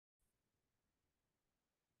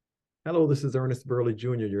Hello, this is Ernest Burley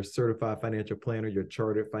Jr., your certified financial planner, your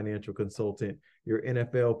chartered financial consultant, your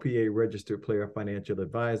NFLPA registered player financial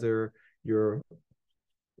advisor, your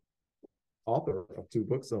author of two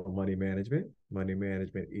books on Money Management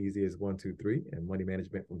Easy as 1, 2, 3, and Money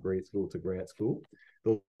Management from Grade School to Grad School.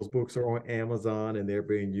 Those books are on Amazon and they're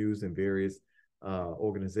being used in various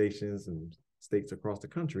organizations and states across the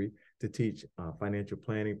country to teach financial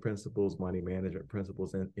planning principles, money management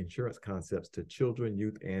principles, and insurance concepts to children,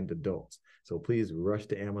 youth, and adults. So please rush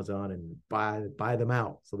to Amazon and buy them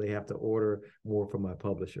out. So they have to order more from my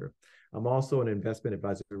publisher. I'm also an investment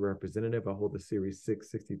advisory representative. I hold the Series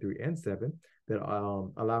 6, 63, and 7 that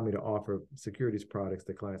allow me to offer securities products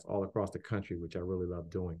to clients all across the country, which I really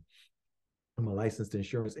love doing. I'm a licensed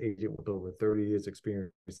insurance agent with over 30 years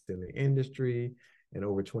experience in the industry and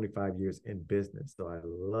over 25 years in business. So I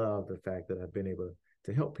love the fact that I've been able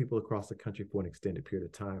to help people across the country for an extended period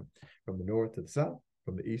of time, from the north to the south,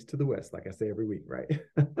 from the east to the west, like I say every week, right?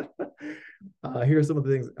 Here are some of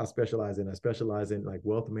the things I specialize in. I specialize in like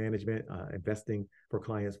wealth management, investing for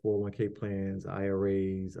clients, 401k plans,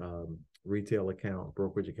 IRAs, retail accounts,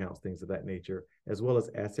 brokerage accounts, things of that nature, as well as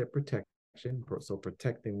asset protection. So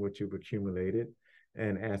protecting what you've accumulated,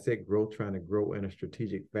 and asset growth, trying to grow in a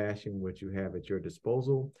strategic fashion what you have at your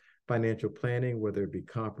disposal. Financial planning, whether it be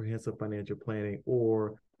comprehensive financial planning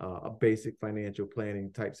or a basic financial planning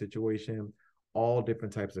type situation. All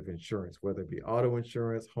different types of insurance, whether it be auto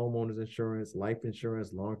insurance, homeowners insurance, life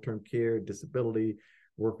insurance, long-term care, disability,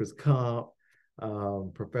 workers' comp,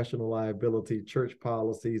 professional liability, church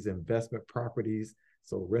policies, investment properties,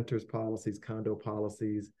 so renters policies, condo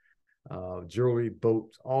policies, jewelry,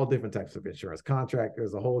 boats, all different types of insurance,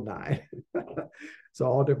 contractors, a whole nine. So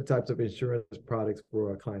all different types of insurance products for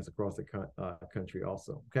our clients across the country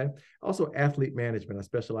also, okay? Also athlete management, I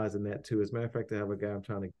specialize in that too. As a matter of fact, I have a guy I'm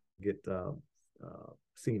trying to get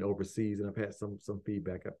seen overseas, and I've had some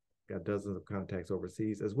feedback. I've got dozens of contacts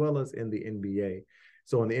overseas, as well as in the NBA.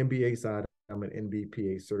 So on the NBA side, I'm an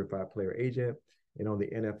NBPA certified player agent, and on the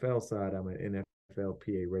NFL side, I'm an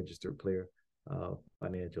NFLPA registered player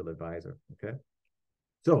financial advisor. Okay.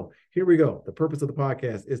 So here we go. The purpose of the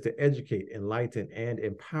podcast is to educate, enlighten, and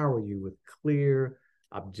empower you with clear,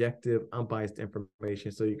 objective, unbiased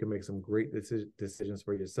information so you can make some great decisions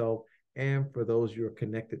for yourself and for those you're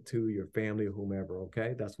connected to, your family, or whomever.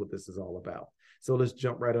 Okay. That's what this is all about. So let's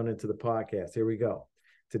jump right on into the podcast. Here we go.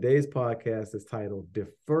 Today's podcast is titled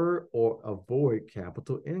Defer or Avoid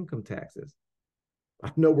Capital Income Taxes.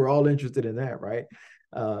 I know we're all interested in that, right?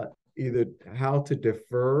 Either how to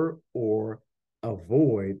defer or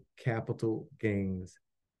avoid capital gains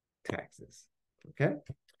taxes. Okay.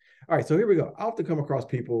 All right. So here we go. I often come across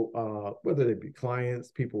people, whether they be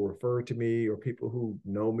clients, people refer to me, or people who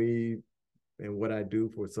know me and what I do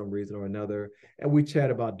for some reason or another. And we chat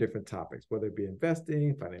about different topics, whether it be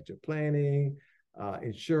investing, financial planning,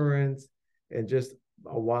 insurance, and just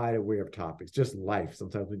a wide array of topics, just life.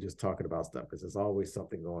 Sometimes we're just talking about stuff because there's always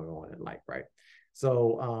something going on in life, right?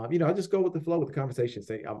 So, I just go with the flow with the conversation.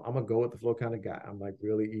 Say, I'm a go with the flow kind of guy. I'm like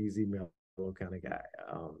really easy, mellow kind of guy.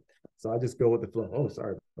 So I just go with the flow. Oh,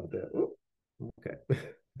 sorry about that. Ooh, okay.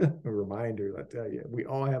 A reminder, I tell you, we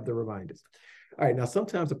all have the reminders. All right. Now,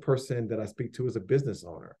 sometimes a person that I speak to is a business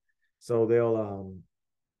owner. So they'll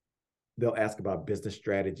ask about business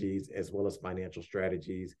strategies as well as financial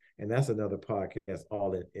strategies. And that's another podcast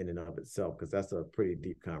all in and of itself, because that's a pretty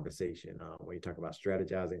deep conversation when you talk about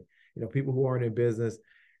strategizing. People who aren't in business,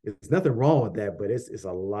 there's nothing wrong with that, but it's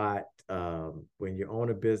a lot when you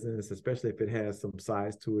own a business, especially if it has some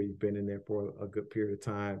size to it. You've been in there for a good period of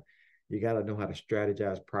time. You got to know how to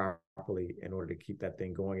strategize properly in order to keep that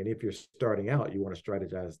thing going. And if you're starting out, you want to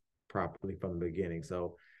strategize properly from the beginning.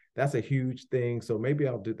 So that's a huge thing. So maybe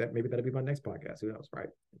I'll do that. Maybe that'll be my next podcast. Who knows, right?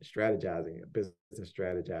 Strategizing, business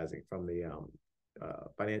strategizing from the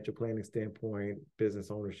financial planning standpoint, business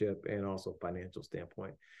ownership, and also financial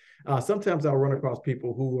standpoint. Sometimes I'll run across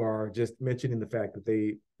people who are just mentioning the fact that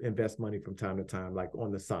they invest money from time to time, like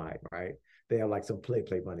on the side, right? They have like some play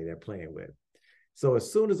money they're playing with. So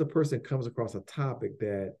as soon as a person comes across a topic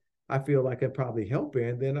that I feel like it probably help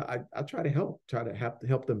in, then I try to help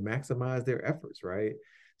them maximize their efforts, right?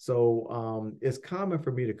 So it's common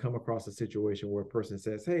for me to come across a situation where a person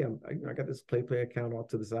says, "Hey, I got this play account off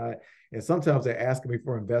to the side," and sometimes they're asking me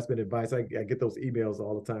for investment advice. I get those emails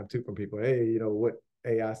all the time too from people. Hey, what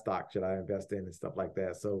AI stock should I invest in and stuff like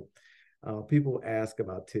that. So people ask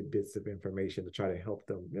about tidbits of information to try to help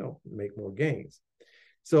them, make more gains.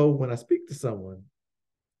 So when I speak to someone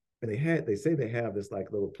and they say they have this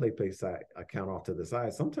like little play side account off to the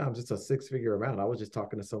side, sometimes it's a six-figure amount. I was just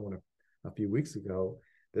talking to someone a few weeks ago.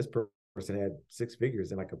 This person had six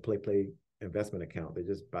figures in like a play investment account. They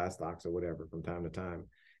just buy stocks or whatever from time to time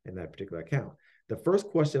in that particular account. The first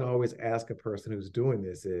question I always ask a person who's doing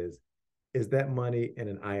this is that money in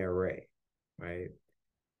an IRA, right?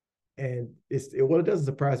 And it doesn't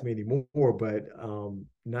surprise me anymore, but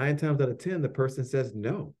 9 times out of 10, the person says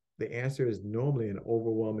no. The answer is normally an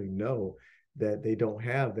overwhelming no, that they don't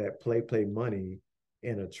have that play money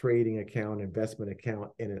in a trading account, investment account,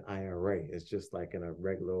 in an IRA. It's just like in a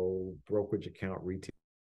regular old brokerage account, retail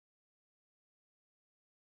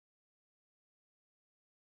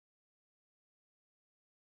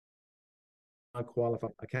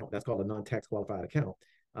qualified account. That's called a non-tax qualified account.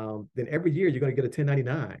 Then every year you're going to get a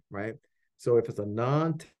 1099, right? So if it's a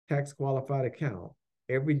non-tax qualified account,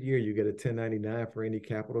 every year you get a 1099 for any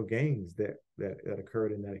capital gains that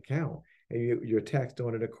occurred in that account, and you're taxed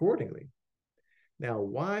on it accordingly. Now,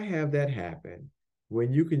 why have that happen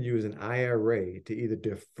when you can use an IRA to either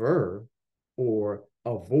defer or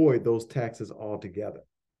avoid those taxes altogether?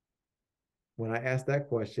 When I ask that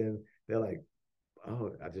question, they're like,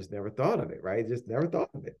 oh, I just never thought of it, right? Just never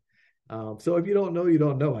thought of it. So if you don't know, you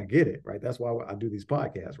don't know. I get it, right? That's why I do these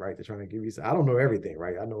podcasts, right? To try to give you, I don't know everything,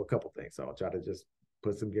 right? I know a couple things. So I'll try to just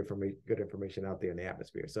put some good information out there in the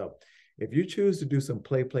atmosphere. So if you choose to do some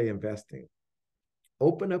play investing,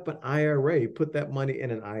 open up an IRA, put that money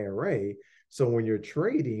in an IRA. So when you're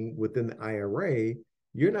trading within the IRA,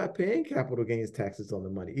 you're not paying capital gains taxes on the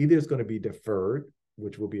money. Either it's going to be deferred,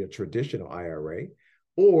 which will be a traditional IRA,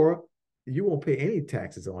 or you won't pay any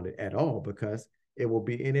taxes on it at all because it will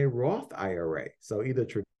be in a Roth IRA. So either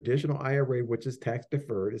traditional IRA, which is tax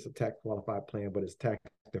deferred, it's a tax qualified plan, but it's tax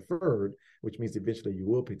deferred, which means eventually you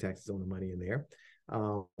will pay taxes on the money in there,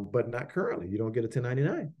 but not currently. You don't get a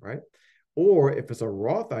 1099, right? Or if it's a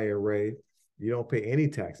Roth IRA, you don't pay any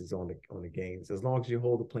taxes on the gains as long as you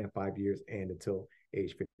hold the plan 5 years and until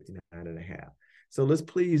age 59 and a half. So let's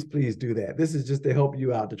please do that. This is just to help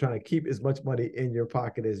you out, to try to keep as much money in your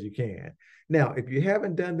pocket as you can. Now, if you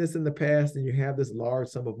haven't done this in the past and you have this large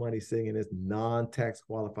sum of money sitting in this non-tax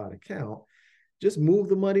qualified account, just move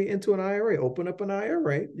the money into an IRA. Open up an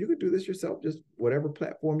IRA. You can do this yourself, just whatever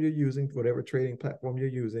platform you're using, whatever trading platform you're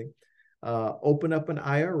using. Open up an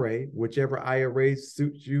IRA, whichever IRA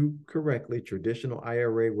suits you correctly, traditional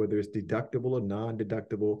IRA, whether it's deductible or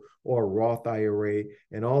non-deductible, or a Roth IRA.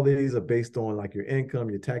 And all these are based on like your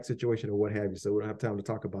income, your tax situation, or what have you. So we don't have time to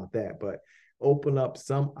talk about that, but open up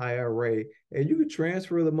some IRA and you can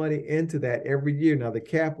transfer the money into that every year. Now, the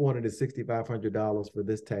cap on it is $6,500 for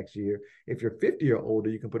this tax year. If you're 50 or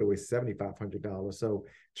older, you can put away $7,500. So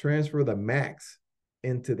transfer the max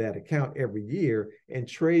into that account every year and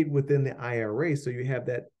trade within the IRA. So you have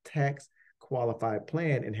that tax qualified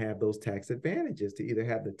plan and have those tax advantages to either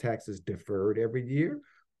have the taxes deferred every year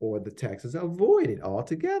or the taxes avoided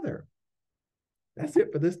altogether. That's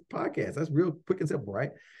it for this podcast. That's real quick and simple,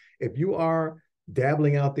 right? If you are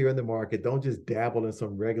dabbling out there in the market, don't just dabble in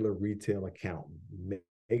some regular retail account. Make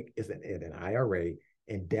it an IRA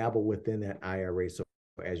and dabble within that IRA. So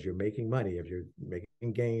as you're making money, if you're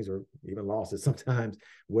making gains or even losses, sometimes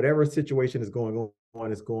whatever situation is going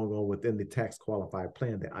on is going on within the tax qualified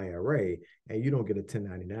plan, the IRA, and you don't get a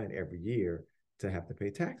 1099 every year to have to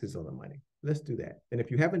pay taxes on the money. Let's do that. And if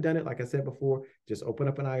you haven't done it, like I said before, just open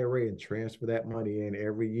up an IRA and transfer that money in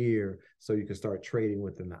every year so you can start trading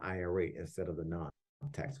within the IRA instead of the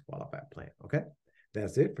non-tax qualified plan. Okay.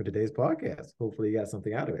 That's it for today's podcast. Hopefully you got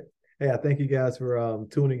something out of it. Hey, I thank you guys for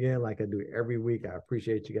tuning in like I do every week. I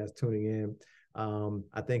appreciate you guys tuning in.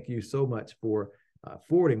 I thank you so much for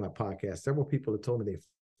forwarding my podcast. Several people have told me they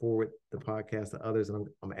forward the podcast to others, and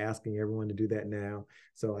I'm asking everyone to do that now.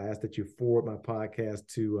 So I ask that you forward my podcast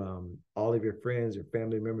to all of your friends, your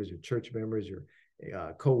family members, your church members, your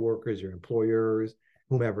co-workers, your employers,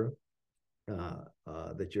 whomever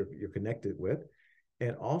that you're connected with.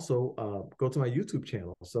 And also go to my YouTube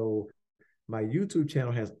channel. So my YouTube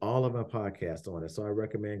channel has all of my podcasts on it. So I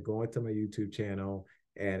recommend going to my YouTube channel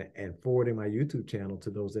and forwarding my YouTube channel to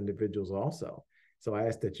those individuals also. So I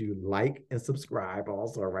ask that you like and subscribe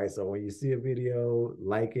also, right? So when you see a video,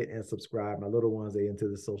 like it and subscribe. My little ones, they into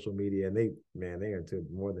the social media and they're into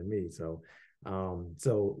more than me. So,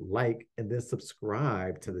 so like and then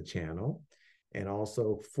subscribe to the channel, and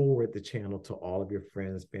also forward the channel to all of your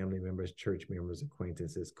friends, family members, church members,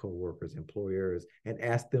 acquaintances, co-workers, employers, and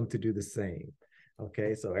ask them to do the same.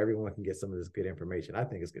 Okay, so everyone can get some of this good information. I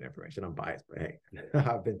think it's good information. I'm biased, but hey,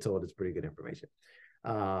 I've been told it's pretty good information.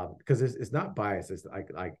 Because it's not biased. It's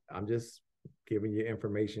like I'm just giving you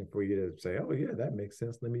information for you to say, oh yeah, that makes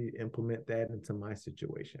sense. Let me implement that into my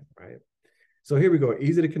situation, right? So here we go.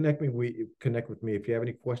 Easy to connect with me. If you have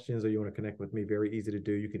any questions or you want to connect with me, very easy to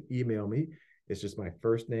do. You can email me. It's just my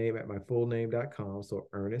first name at my full name.com. So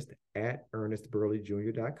Ernest at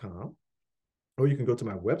ernestburleyjr.com. Or you can go to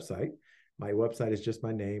my website. My website is just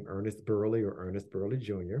my name, Ernest Burley or Ernest Burley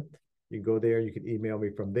Jr. You can go there. You can email me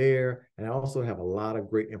from there. And I also have a lot of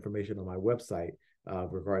great information on my website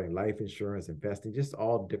regarding life insurance, investing, just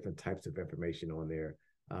all different types of information on there.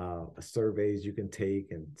 Surveys you can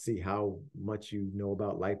take and see how much you know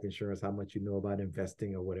about life insurance, how much you know about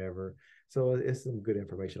investing or whatever. So it's some good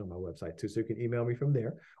information on my website too. So you can email me from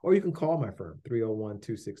there, or you can call my firm.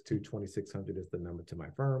 301-262-2600 is the number to my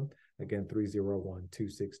firm. Again,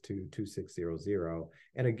 301-262-2600.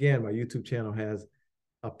 And again, my YouTube channel has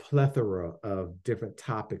a plethora of different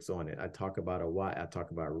topics on it. I talk about I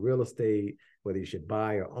talk about real estate, whether you should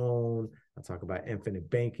buy or own. I talk about infinite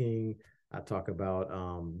banking. I talk about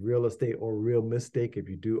real estate or real mistake. If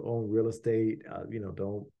you do own real estate,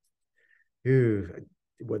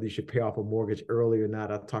 whether you should pay off a mortgage early or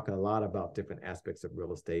not. I talk a lot about different aspects of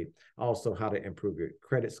real estate. Also, how to improve your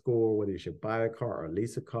credit score, whether you should buy a car or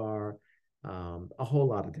lease a car. A whole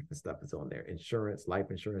lot of different stuff is on there. Insurance,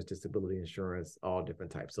 life insurance, disability insurance, all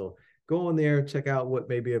different types. So go on there, check out what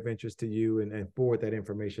may be of interest to you, and forward that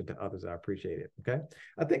information to others. I appreciate it. Okay.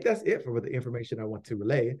 I think that's it for the information I want to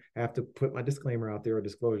relay. I have to put my disclaimer out there, or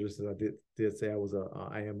disclosure, since I did say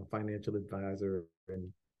I am a financial advisor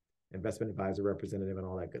and investment advisor representative and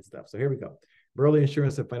all that good stuff. So here we go. Burley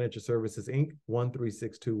Insurance and Financial Services, Inc.,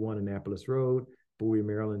 13621 Annapolis Road, Bowie,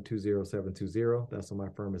 Maryland, 20720. That's where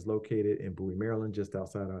my firm is located, in Bowie, Maryland, just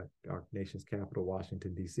outside our nation's capital,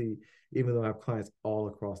 Washington, D.C., even though I have clients all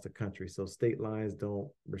across the country. So state lines don't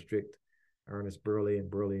restrict Ernest Burley and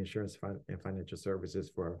Burley Insurance and Financial Services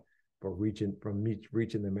for reaching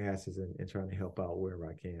the masses and trying to help out wherever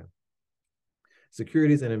I can.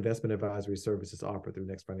 Securities and investment advisory services offered through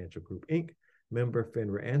Next Financial Group, Inc., member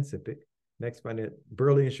FINRA and SIPC.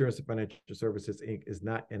 Burley Insurance and Financial Services, Inc. is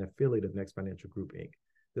not an affiliate of Next Financial Group, Inc.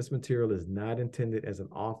 This material is not intended as an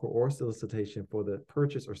offer or solicitation for the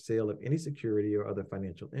purchase or sale of any security or other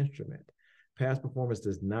financial instrument. Past performance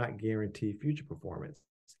does not guarantee future performance.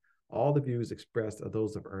 All the views expressed are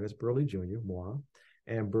those of Ernest Burley Jr., moi,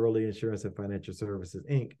 and Burley Insurance and Financial Services,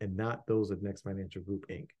 Inc., and not those of Next Financial Group,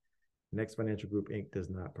 Inc. Next Financial Group, Inc. does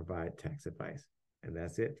not provide tax advice. And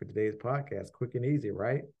that's it for today's podcast. Quick and easy,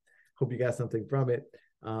 right? Hope you got something from it.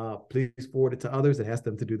 Please forward it to others and ask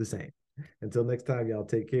them to do the same. Until next time, y'all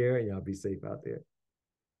take care and y'all be safe out there.